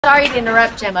Sorry to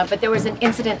interrupt, Gemma, but there was an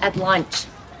incident at lunch.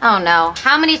 Oh no.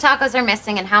 How many tacos are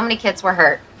missing and how many kids were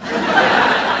hurt?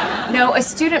 No, a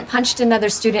student punched another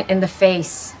student in the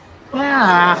face.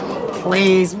 Ah,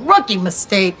 please. Rookie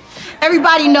mistake.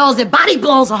 Everybody knows that body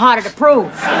blows are harder to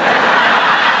prove.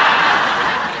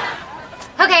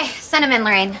 Okay, send him in,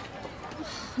 Lorraine.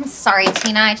 I'm sorry,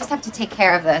 Tina. I just have to take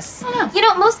care of this. You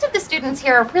know, most of the students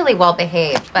here are really well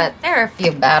behaved, but there are a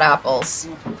few bad apples.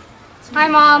 Hi,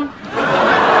 Mom.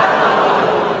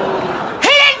 He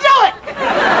didn't do it!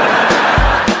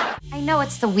 I know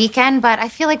it's the weekend, but I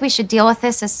feel like we should deal with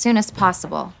this as soon as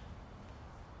possible.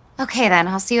 Okay, then.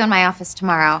 I'll see you in my office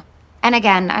tomorrow. And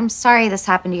again, I'm sorry this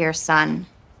happened to your son.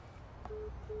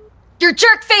 Your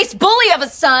jerk-faced bully of a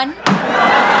son!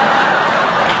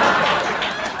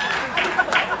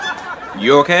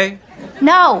 You okay?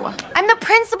 No, I'm the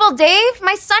principal, Dave.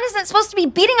 My son isn't supposed to be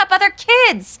beating up other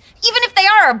kids, even if they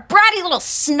are a bratty little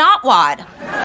snotwad.